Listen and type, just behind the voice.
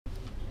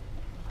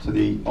To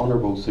the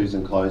Honourable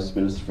Susan Close,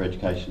 Minister for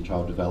Education and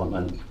Child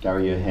Development,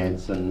 Gary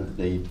Johansson,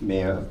 the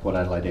Mayor of Port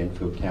Adelaide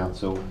Enfield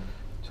Council,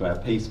 to our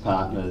peace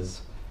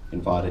partners,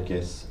 invited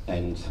guests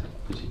and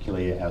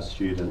particularly our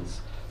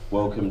students,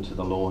 welcome to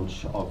the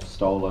launch of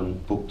Stolen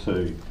Book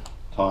 2,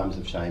 Times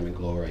of Shame and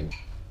Glory.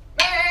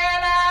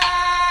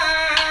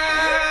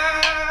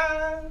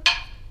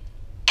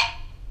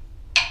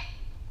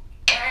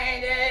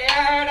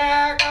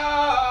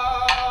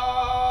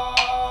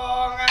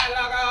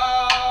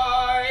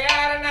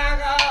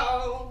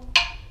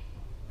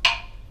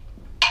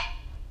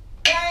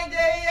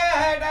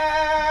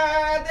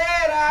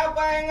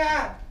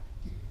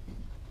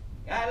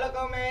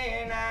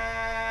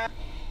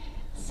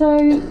 So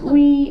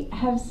we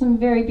have some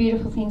very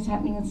beautiful things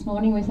happening this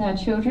morning with our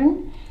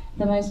children,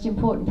 the most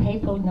important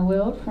people in the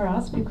world for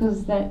us,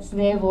 because that's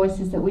their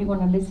voices that we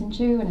want to listen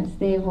to, and it's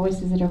their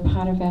voices that are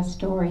part of our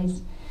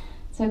stories.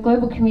 So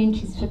Global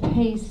Communities for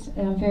Peace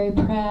are very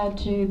proud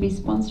to be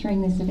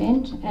sponsoring this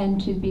event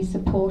and to be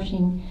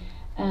supporting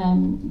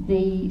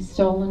the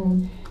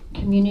Stolen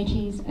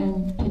communities,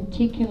 and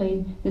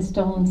particularly the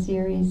Stolen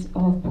series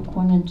of Book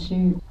 1 and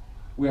 2.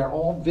 We are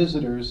all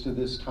visitors to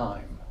this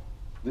time,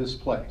 this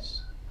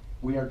place.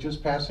 We are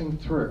just passing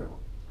through.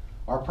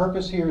 Our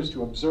purpose here is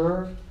to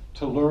observe,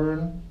 to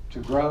learn, to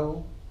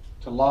grow,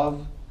 to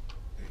love,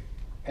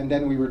 and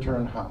then we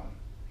return home.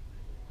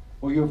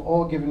 Well, you have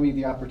all given me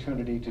the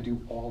opportunity to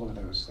do all of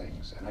those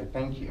things, and I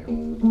thank you.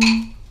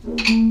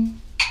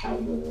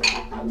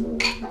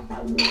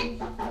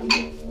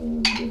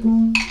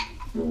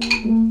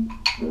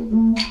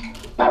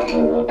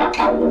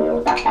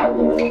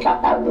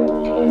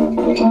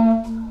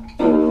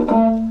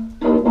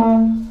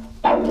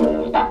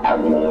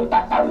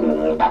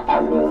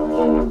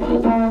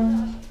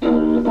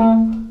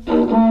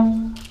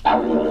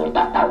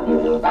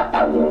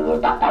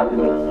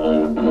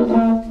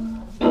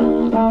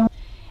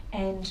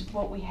 And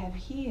what we have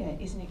here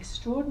is an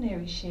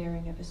extraordinary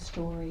sharing of a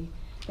story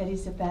that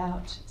is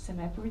about some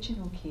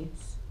Aboriginal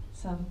kids,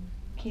 some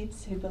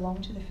kids who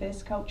belong to the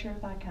first culture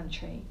of our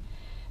country,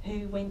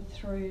 who went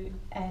through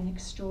an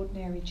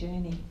extraordinary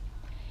journey.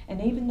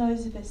 And even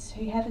those of us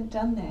who haven't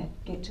done that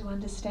get to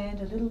understand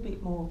a little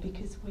bit more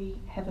because we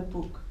have a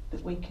book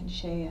that we can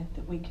share,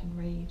 that we can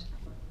read.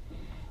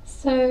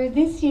 So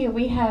this year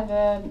we have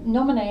a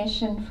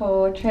nomination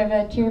for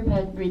Trevor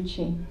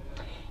Tirupati.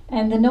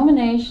 And the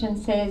nomination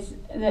says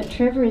that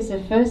Trevor is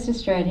the first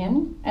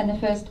Australian and the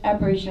first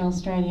Aboriginal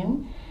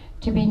Australian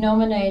to be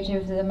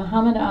nominated for the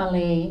Muhammad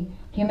Ali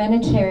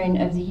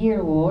Humanitarian of the Year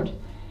Award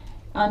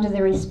under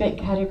the Respect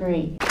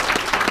category.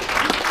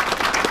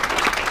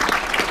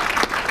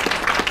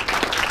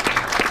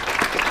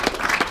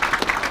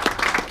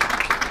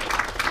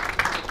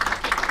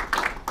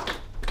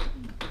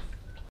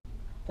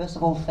 First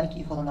of all, thank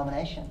you for the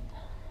nomination.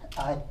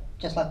 I'd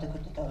just like to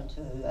quickly go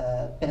into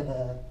a bit of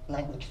a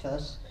language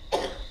first.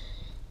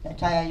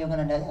 Nataya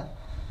Yunganandaya,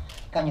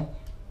 Kanyu,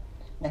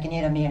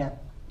 Nakinira Mina,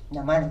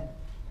 Namani,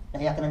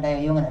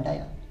 Nayakanandaya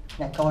Yunganandaya,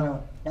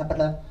 Nakonu,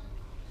 Napala,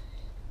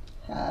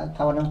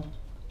 Kawanu,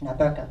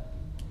 Naberka,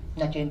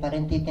 Najin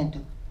Parenti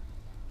Tintu,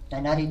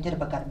 Nanari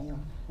Tirpakarmium,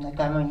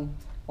 Nakamani,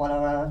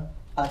 Walara,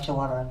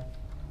 Achawara,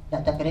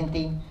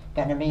 Natakarenti,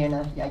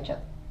 Ganamina Yacha.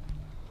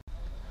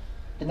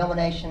 The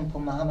nomination for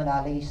Muhammad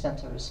Ali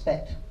stands for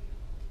respect.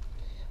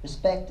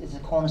 Respect is the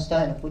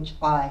cornerstone of which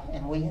I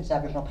and we as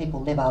Aboriginal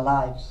people live our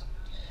lives.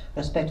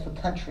 Respect for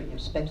country,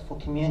 respect for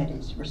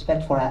communities,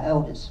 respect for our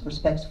elders,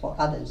 respect for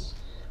others,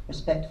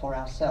 respect for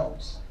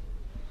ourselves.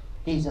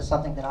 These are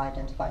something that I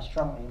identify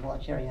strongly with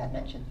what Jerry had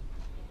mentioned.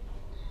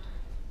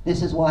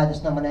 This is why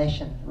this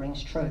nomination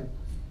rings true.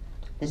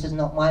 This is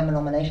not my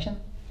nomination,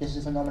 this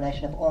is a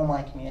nomination of all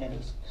my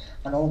communities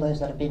and all those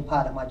that have been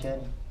part of my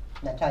journey.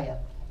 Natalia,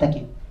 thank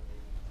you.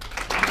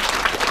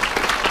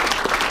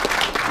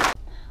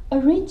 A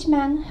rich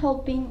man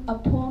helping a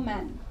poor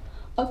man,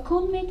 a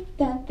comic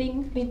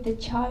dancing with the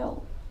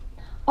child.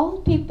 All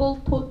people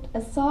put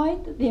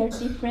aside their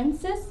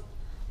differences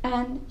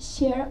and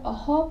share a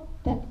hope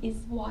that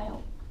is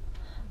wild.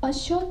 A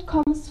shot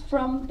comes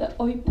from the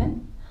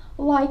open,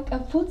 like a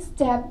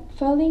footstep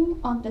falling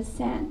on the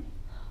sand.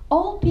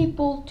 All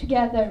people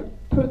together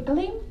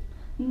proclaim,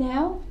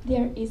 now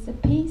there is a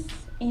peace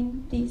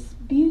in this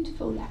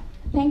beautiful land.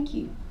 Thank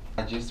you.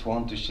 I just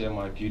want to share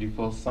my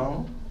beautiful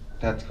song.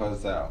 That's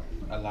because I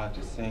like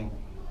to sing.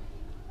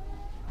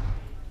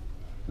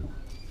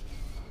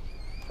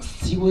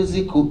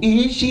 Siwezi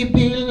kuishi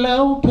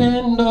bila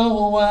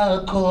upendo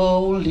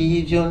wako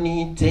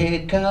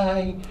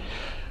ulivyoniteka.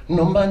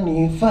 Nomba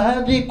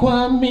nihifadhi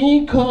kwa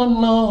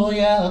mikono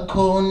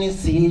yako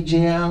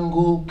nisije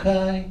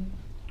anguka.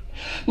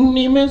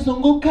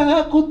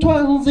 Nimezunguka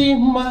kutwa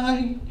nzima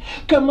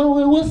kama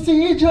wewe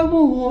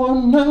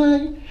sijamuona.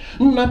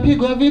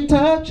 Napigwa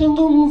vita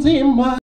chungu mzima.